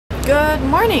Good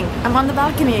morning! I'm on the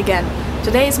balcony again.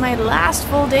 Today is my last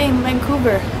full day in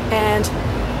Vancouver and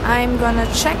I'm gonna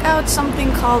check out something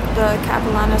called the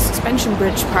Capilano Suspension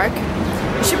Bridge Park.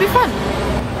 It should be fun.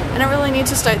 And I really need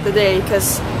to start the day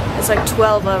because it's like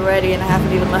 12 already and I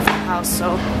haven't even left the house,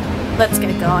 so let's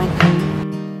get going.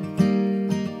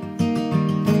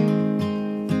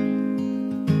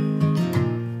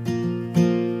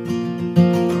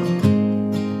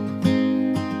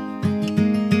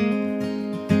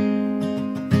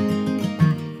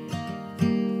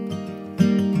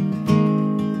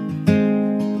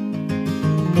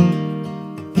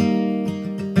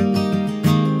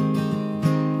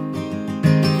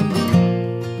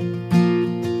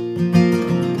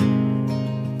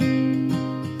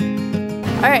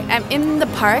 Alright, I'm in the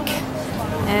park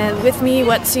and with me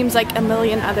what seems like a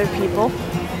million other people,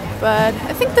 but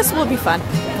I think this will be fun.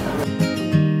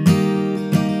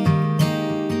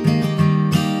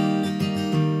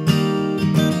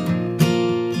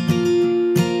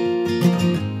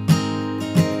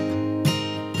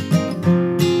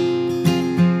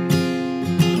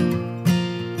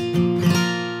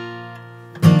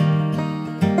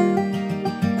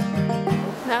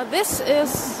 Now this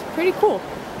is pretty cool.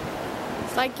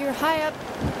 It's like you're high up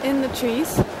in the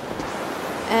trees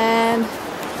and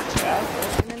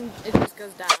then it just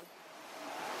goes down.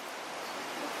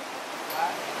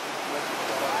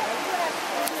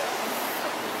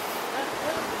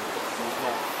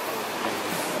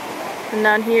 And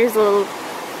down here's a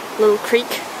little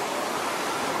creek.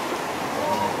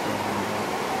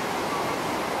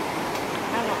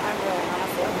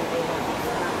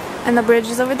 And the bridge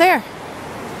is over there.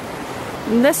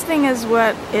 And this thing is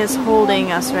what is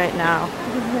holding us right now.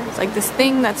 It's like this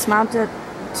thing that's mounted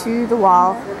to the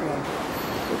wall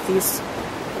with these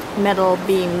metal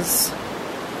beams.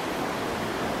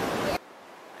 I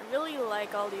really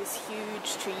like all these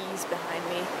huge trees behind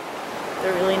me.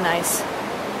 They're really nice.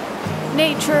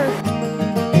 Nature!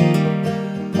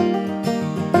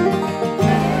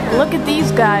 Look at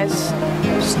these guys.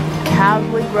 Just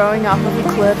casually growing off of a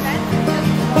cliff.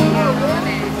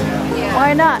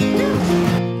 Why not?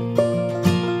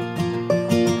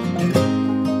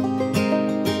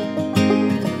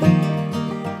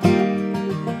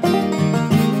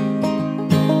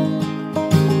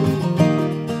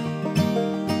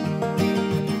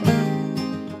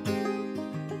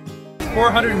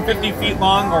 .450 feet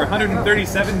long or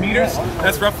 137 meters.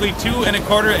 That's roughly 2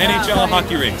 1/4 NHL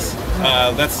hockey rinks.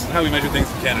 That's how we measure things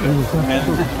in Canada.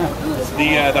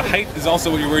 And the height is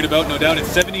also what you're worried about, no doubt. It's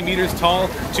 70 meters tall,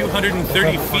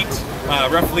 230 feet,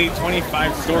 roughly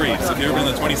 25 stories. If you've ever been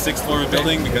on the 26th floor of a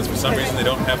building, because for some reason they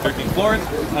don't have 13 floors,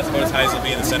 that's about as high as it'll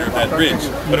be in the center of that bridge.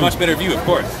 But a much better view, of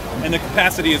course. And the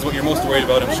capacity is what you're most worried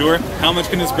about, I'm sure. How much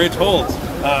can this bridge hold?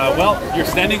 Well, you're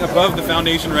standing above the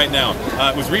foundation right now.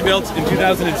 It was rebuilt in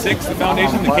 2006, the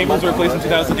foundation. The cables were replaced in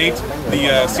 2008.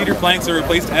 The cedar planks are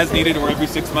replaced as needed or every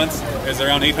 6 months. There's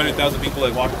around 800,000 people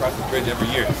that walk across the bridge every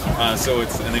year.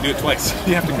 And they do it twice.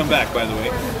 You have to come back, by the way.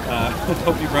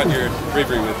 Hope you brought your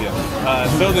bravery with you.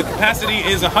 So the capacity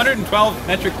is 112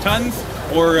 metric tons,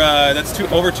 or that's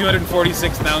over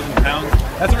 246,000 pounds.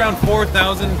 That's around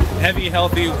 4,000 heavy,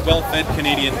 healthy, well-fed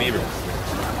Canadian beavers.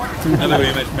 Another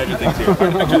way to measure things here.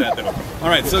 Hard to picture that though.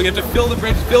 Alright, so you have to fill the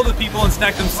bridge, fill the people, and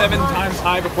stack them 7 times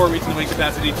high before reaching the weight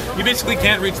capacity. You basically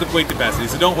can't reach the weight capacity,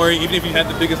 so don't worry, even if you had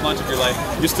the biggest lunch of your life,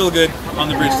 you're still good on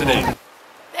the bridge today.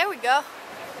 There we go.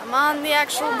 I'm on the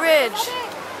actual bridge.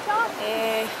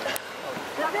 Hey.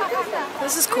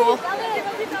 This is cool.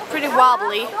 Pretty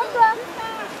wobbly.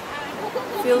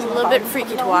 Feels a little bit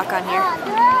freaky to walk on here.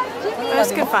 But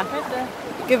it's good fun.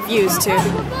 Good views too.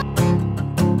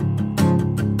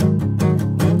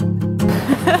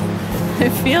 I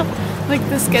feel like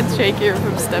this gets shakier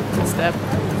from step to step.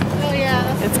 Oh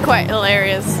yeah. It's quite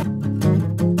hilarious.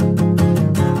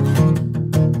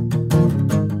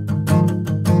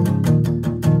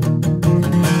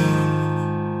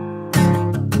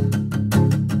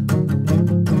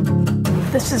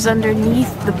 This is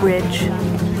underneath the bridge.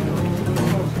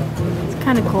 It's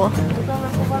kind of cool.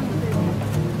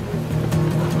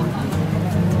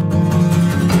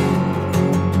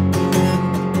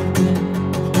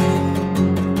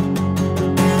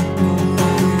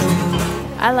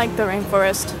 I like the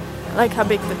rainforest. I like how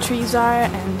big the trees are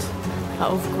and how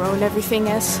overgrown everything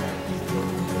is.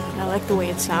 And I like the way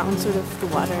it sounds, sort of the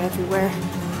water everywhere.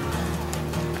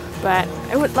 But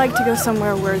I would like to go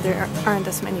somewhere where there aren't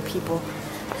as many people.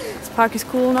 This park is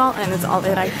cool and all, and it's all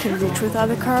that I can reach without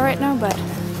a car right now, but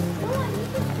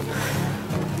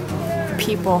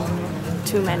people,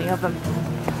 too many of them.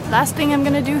 Last thing I'm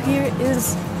gonna do here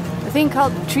is a thing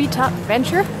called Treetop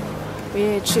Venture.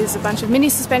 which is a bunch of mini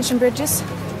suspension bridges.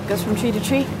 Goes from tree to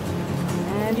tree,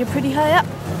 and you're pretty high up,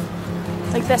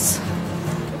 like this.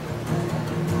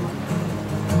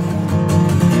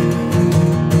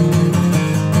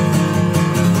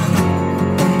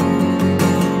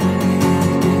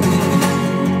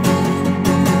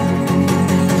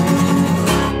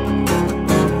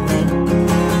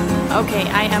 Okay,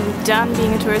 I am done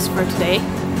being a tourist for today.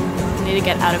 I need to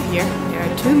get out of here. There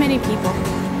are too many people.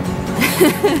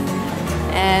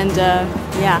 And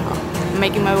yeah, I'm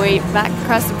making my way back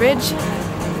across the bridge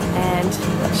and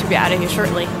I should be out of here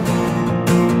shortly.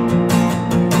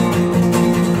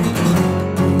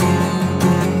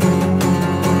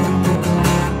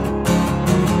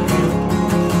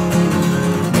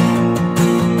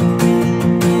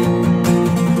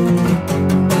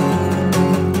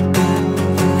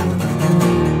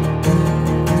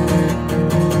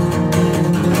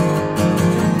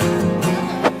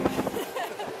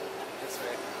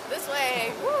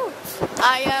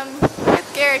 I am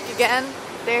with Garrick again.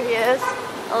 There he is.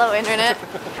 Hello, internet.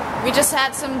 We just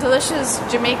had some delicious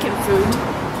Jamaican food,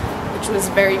 which was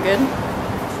very good.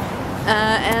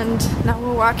 And now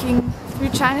we're walking through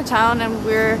Chinatown and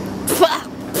we're...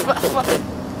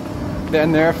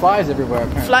 Then there are flies everywhere,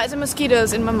 apparently. Flies and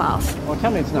mosquitoes in my mouth. Well,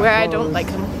 tell me it's not where closed. I don't like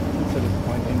them. That's so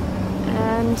disappointing.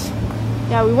 And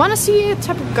yeah, we want to see a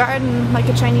type of garden, like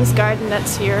a Chinese garden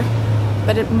that's here,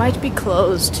 but it might be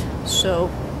closed, so...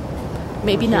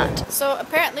 maybe not. So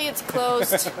apparently it's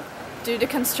closed due to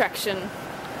construction.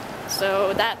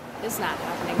 So that is not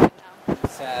happening right now.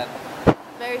 Sad.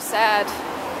 Very sad.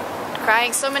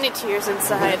 Crying so many tears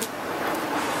inside.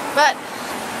 But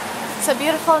it's a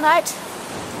beautiful night.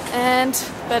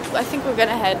 But I think we're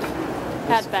gonna head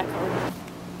back home.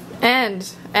 And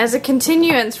as a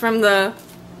continuance from the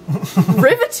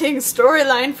riveting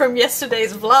storyline from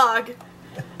yesterday's vlog,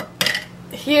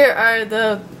 here are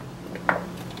the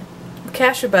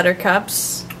cashew butter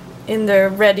cups in their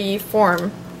ready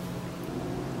form.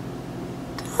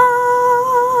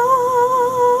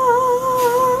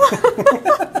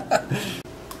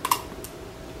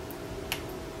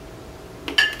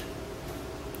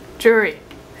 Jury,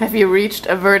 have you reached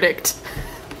a verdict?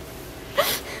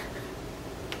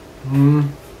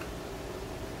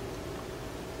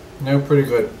 No, pretty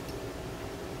good.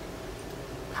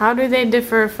 How do they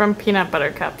differ from peanut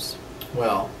butter cups?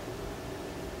 Well,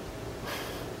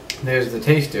 there's the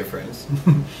taste difference.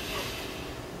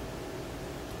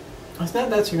 It's not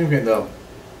that significant though.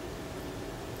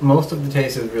 Most of the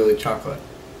taste is really chocolate.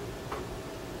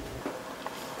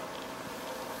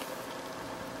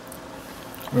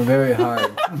 We're very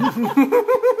hard.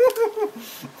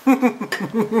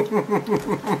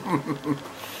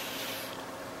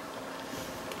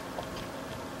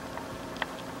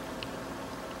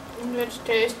 It's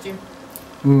tasty.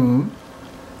 Mm-hmm.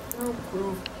 Oh,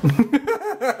 cool.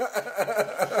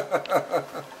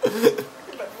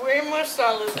 But way more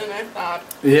solid than I thought.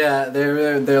 Yeah,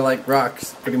 they're like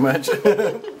rocks, pretty much.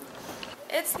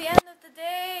 It's the end of the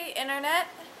day, internet,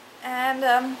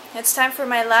 and it's time for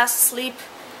my last sleep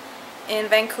in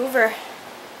Vancouver.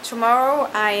 Tomorrow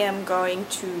I am going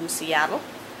to Seattle,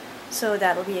 so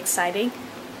that'll be exciting.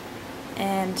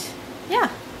 And yeah,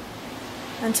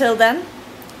 until then,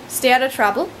 stay out of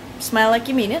trouble, smile like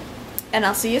you mean it, and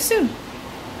I'll see you soon.